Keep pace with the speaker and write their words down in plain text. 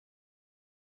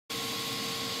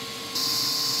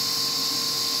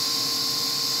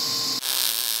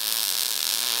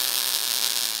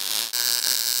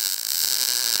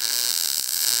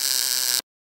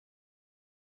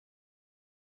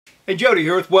Hey, Jody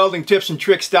here with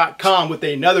WeldingTipsAndTricks.com with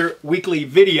another weekly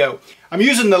video. I'm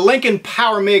using the Lincoln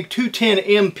Power MIG 210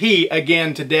 MP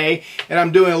again today, and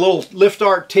I'm doing a little lift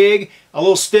arc TIG, a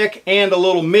little stick, and a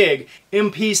little MIG.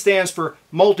 MP stands for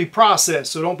multi-process,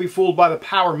 so don't be fooled by the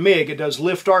Power MIG. It does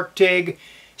lift arc TIG,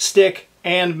 stick,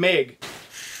 and MIG.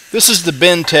 This is the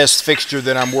bend test fixture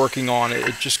that I'm working on.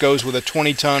 It just goes with a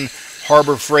 20-ton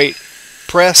Harbor Freight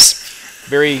press.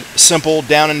 Very simple,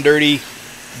 down and dirty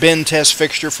bend test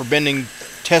fixture for bending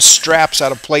test straps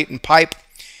out of plate and pipe,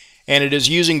 and it is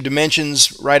using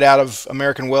dimensions right out of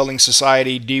American Welding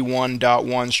Society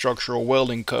D1.1 structural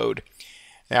welding code.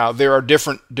 Now there are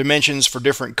different dimensions for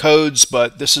different codes,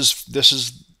 but this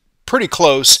is pretty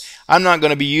close. I'm not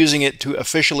going to be using it to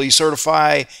officially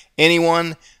certify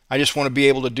anyone. I just want to be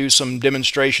able to do some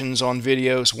demonstrations on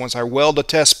videos. Once I weld a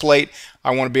test plate,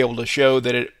 I want to be able to show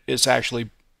that it's actually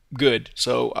good.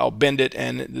 So I'll bend it,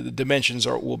 and the dimensions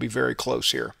will be very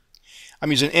close here. I'm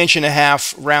using 1.5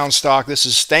 inch round stock. This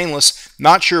is stainless.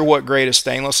 Not sure what grade of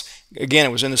stainless. Again,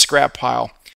 it was in the scrap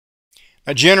pile.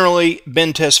 Now, generally,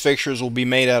 bend test fixtures will be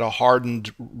made out of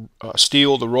hardened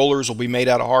steel. The rollers will be made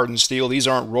out of hardened steel. These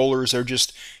aren't rollers. They're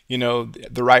just, you know,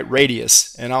 the right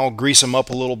radius. And I'll grease them up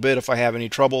a little bit if I have any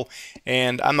trouble.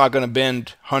 And I'm not going to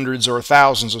bend hundreds or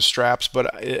thousands of straps,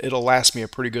 but it'll last me a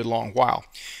pretty good long while.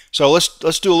 So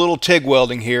let's do a little TIG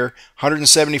welding here.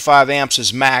 175 amps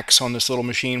is max on this little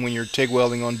machine when you're TIG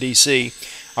welding on DC.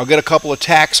 I'll get a couple of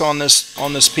tacks on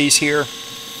this piece here.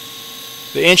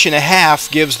 The 1.5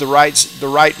 inch gives the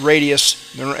right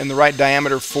radius and the right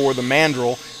diameter for the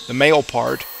mandrel, the male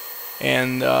part,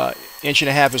 and 1.5 inch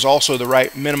is also the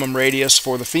right minimum radius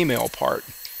for the female part.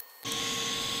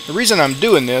 The reason I'm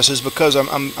doing this is because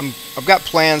I've got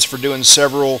plans for doing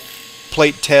several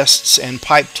plate tests and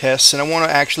pipe tests, and I want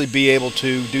to actually be able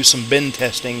to do some bend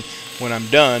testing when I'm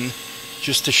done,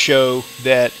 just to show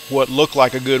that what looked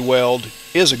like a good weld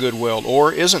is a good weld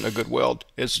or isn't a good weld.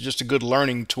 It's just a good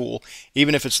learning tool.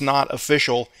 Even if it's not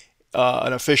official,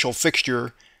 an official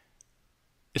fixture,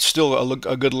 it's still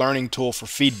a good learning tool for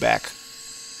feedback.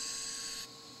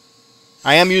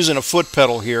 I am using a foot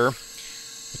pedal here.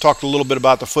 I talked a little bit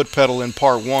about the foot pedal in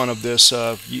part 1 of this,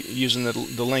 using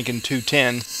the Lincoln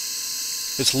 210.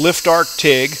 It's lift arc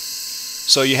TIG,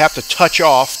 so you have to touch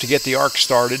off to get the arc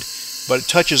started, but it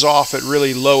touches off at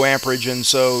really low amperage, and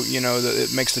so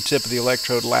it makes the tip of the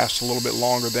electrode last a little bit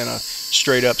longer than a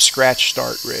straight up scratch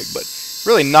start rig. But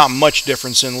really not much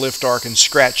difference in lift arc and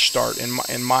scratch start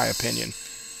in my opinion.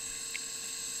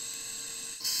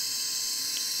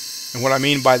 And what I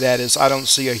mean by that is I don't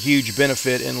see a huge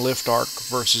benefit in lift arc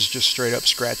versus just straight up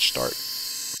scratch start.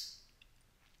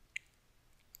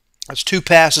 That's 2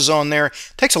 passes on there.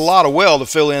 It takes a lot of weld to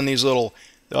fill in these little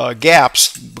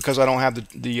gaps because I don't have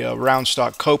the round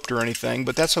stock coped or anything,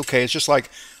 but that's okay. It's just like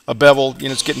a bevel.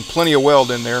 It's getting plenty of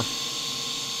weld in there.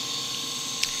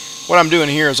 What I'm doing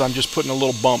here is I'm just putting a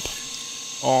little bump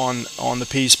on the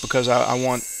piece because I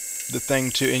want the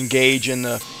thing to engage in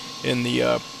the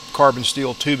carbon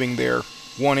steel tubing there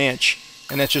 1 inch,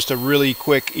 and that's just a really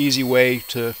quick, easy way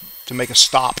to make a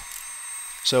stop.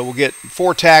 So we'll get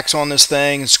 4 tacks on this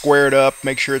thing and square it up,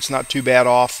 make sure it's not too bad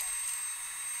off,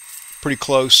 pretty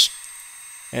close,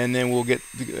 and then we'll get,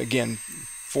 again,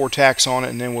 4 tacks on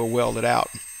it, and then we'll weld it out.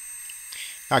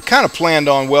 Now, I kind of planned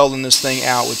on welding this thing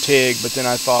out with TIG, but then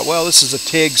I thought, well, this is a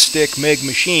TIG stick MIG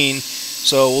machine,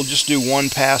 so we'll just do 1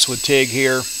 pass with TIG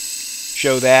here,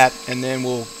 show that, and then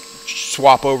we'll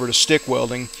swap over to stick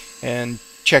welding and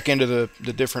check into the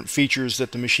different features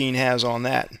that the machine has on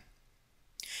that.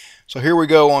 So here we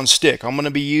go on stick. I'm going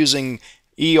to be using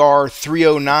ER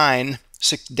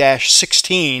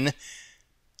 309-16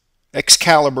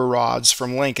 Excalibur rods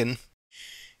from Lincoln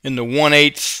in the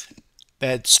 1/8,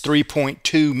 that's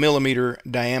 3.2 millimeter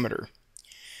diameter.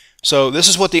 So this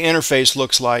is what the interface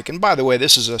looks like. And by the way,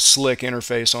 this is a slick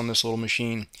interface on this little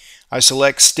machine. I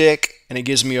select stick, and it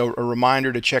gives me a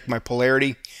reminder to check my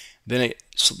polarity. Then it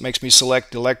makes me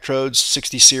select electrodes,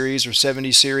 60 series or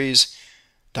 70 series,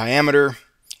 diameter,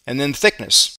 and then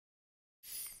thickness.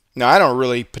 Now, I don't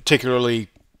really particularly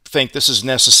think this is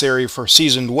necessary for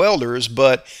seasoned welders,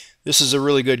 but this is a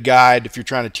really good guide if you're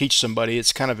trying to teach somebody.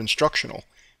 It's kind of instructional.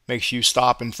 Makes you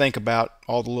stop and think about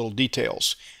all the little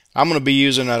details. I'm going to be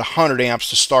using at 100 amps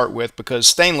to start with because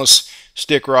stainless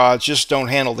stick rods just don't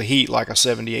handle the heat like a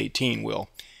 7018 will.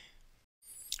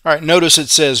 All right, notice it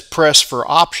says press for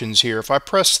options here. If I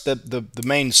press the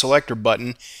main selector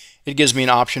button, it gives me an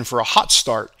option for a hot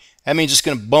start. That means it's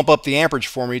going to bump up the amperage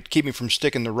for me to keep me from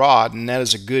sticking the rod, and that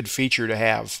is a good feature to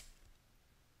have.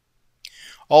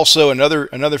 Also,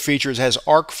 another feature is it has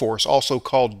arc force, also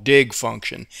called dig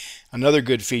function. Another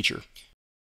good feature.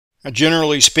 Now,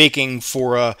 generally speaking,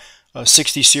 for a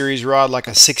 60 series rod like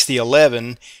a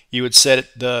 6011, you would set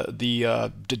it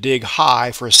the dig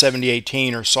high. For a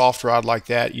 7018 or soft rod like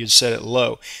that, you'd set it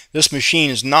low. This machine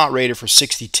is not rated for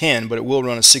 6010, but it will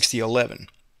run a 6011.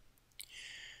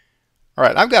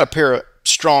 Alright, I've got a pair of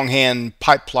strong hand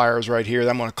pipe pliers right here that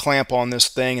I'm going to clamp on this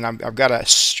thing, and I've got a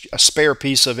spare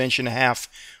piece of 1.5"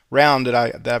 round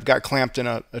that I've got clamped in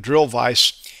a drill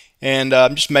vise, and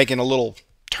I'm just making a little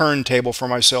turntable for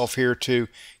myself here to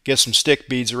get some stick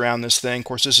beads around this thing. Of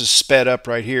course, this is sped up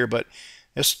right here, but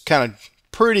it's kind of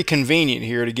pretty convenient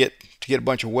here to get a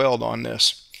bunch of weld on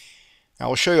this. Now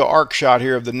we'll show you an arc shot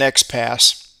here of the next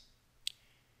pass.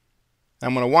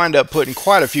 I'm going to wind up putting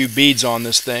quite a few beads on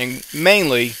this thing.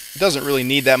 Mainly, it doesn't really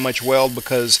need that much weld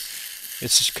because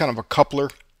it's just kind of a coupler,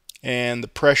 and the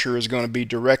pressure is going to be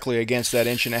directly against that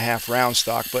 1.5" round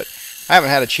stock. But I haven't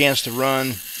had a chance to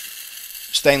run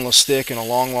stainless stick in a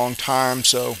long time,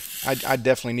 so I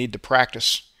definitely need to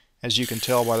practice, as you can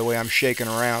tell by the way I'm shaking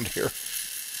around here.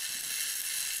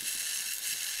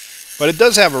 But it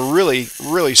does have a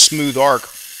really smooth arc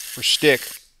for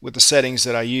stick with the settings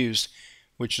that I used,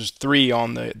 which is 3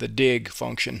 on the dig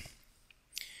function.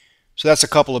 So that's a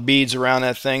couple of beads around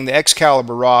that thing. The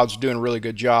Excalibur rods are doing a really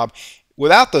good job.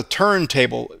 Without the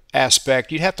turntable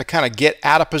aspect, you'd have to kind of get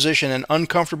out of position and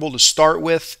uncomfortable to start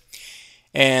with,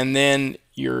 and then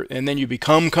you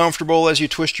become comfortable as you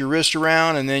twist your wrist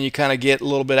around, and then you kind of get a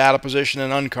little bit out of position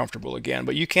and uncomfortable again.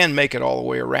 But you can make it all the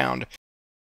way around,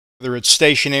 whether it's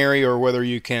stationary or whether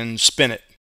you can spin it.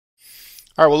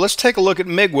 All right, well, let's take a look at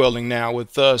MIG welding now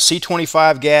with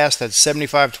C25 gas. That's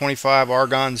 7525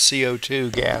 argon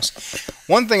CO2 gas.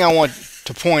 One thing I want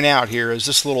to point out here is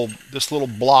this little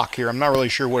block here. I'm not really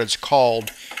sure what it's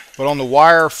called, but on the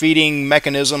wire feeding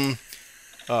mechanism,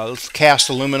 cast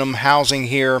aluminum housing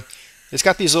here, it's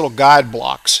got these little guide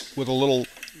blocks with a little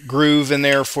groove in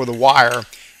there for the wire.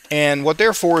 And what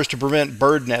they're for is to prevent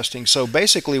bird nesting. So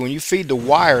basically, when you feed the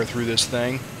wire through this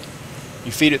thing,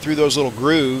 you feed it through those little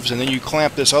grooves, and then you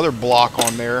clamp this other block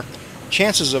on there.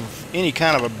 Chances of any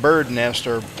kind of a bird nest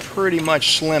are pretty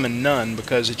much slim and none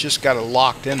because it just got it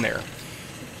locked in there.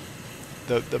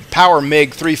 The Power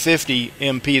MIG 350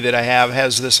 MP that I have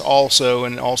has this also,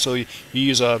 and also you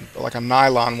use like a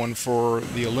nylon one for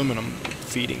the aluminum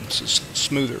feeding. So it's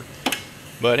smoother.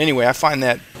 But anyway, I find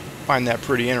that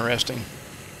pretty interesting.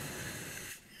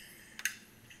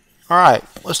 Alright,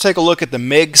 let's take a look at the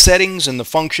MIG settings and the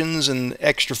functions and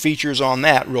extra features on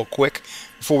that real quick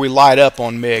before we light up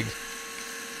on MIG.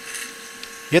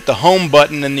 You hit the home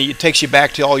button and it takes you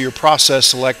back to all your process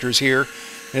selectors here.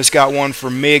 And it's got one for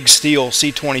MIG steel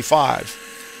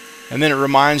C25. And then it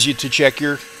reminds you to check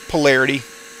your polarity.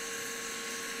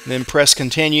 Then press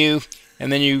continue,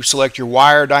 and then you select your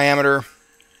wire diameter.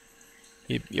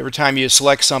 Every time you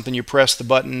select something, you press the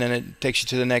button and it takes you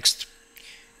to the next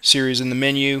series in the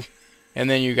menu. And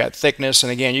then you got thickness,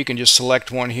 and again you can just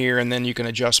select one here and then you can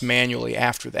adjust manually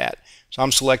after that. So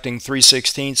I'm selecting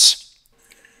 3/16,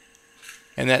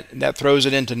 and that throws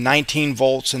it into 19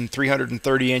 volts and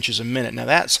 330 inches a minute. Now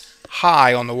that's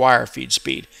high on the wire feed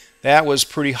speed. That was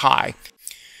pretty high,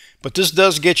 but this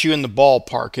does get you in the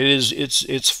ballpark.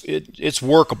 It's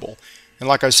workable, and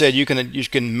like I said, you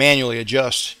can manually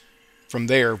adjust from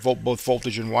there, both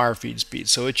voltage and wire feed speed.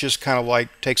 So it just kind of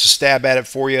like takes a stab at it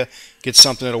for you, gets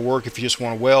something that'll work if you just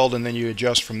want to weld, and then you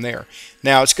adjust from there.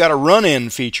 Now it's got a run-in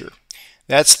feature.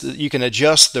 You can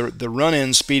adjust the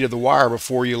run-in speed of the wire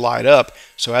before you light up.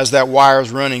 So as that wire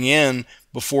is running in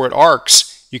before it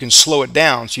arcs, you can slow it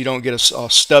down so you don't get a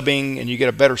stubbing, and you get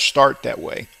a better start that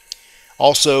way.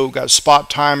 Also got a spot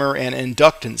timer and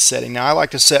inductance setting. Now I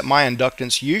like to set my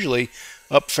inductance usually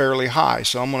up fairly high,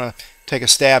 so I'm going to take a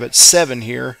stab at 7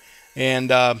 here, and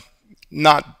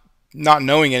not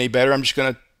knowing any better,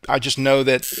 I just know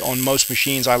that on most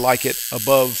machines I like it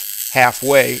above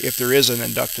halfway if there is an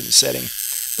inductance setting,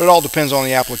 but it all depends on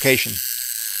the application.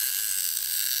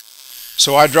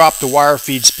 So I dropped the wire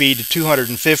feed speed to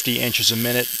 250 inches a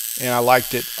minute, and I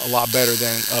liked it a lot better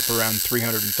than up around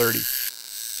 330.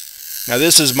 Now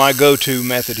this is my go-to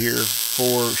method here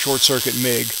for short circuit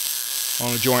MIG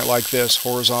on a joint like this,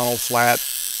 horizontal, flat.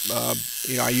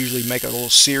 I usually make a little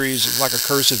series like a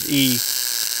cursive E,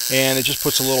 and it just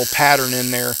puts a little pattern in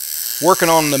there. Working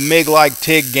on the MIG like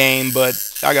TIG game, but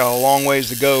I got a long ways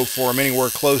to go before I'm anywhere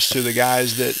close to the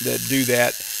guys that do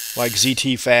that, like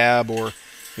ZT Fab or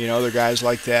other guys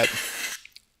like that.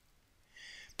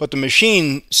 But the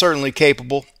machine certainly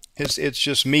capable. It's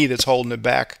just me that's holding it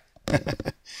back.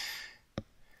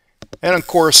 And of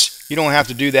course, you don't have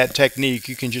to do that technique.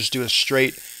 You can just do a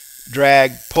straight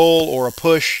drag, pull, or a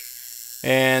push,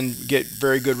 and get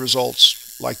very good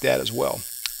results like that as well.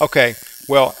 Okay,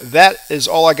 well, that is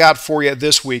all I got for you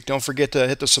this week. Don't forget to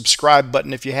hit the subscribe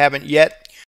button if you haven't yet.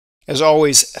 As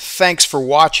always, thanks for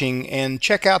watching, and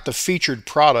check out the featured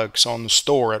products on the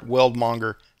store at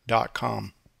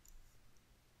weldmonger.com.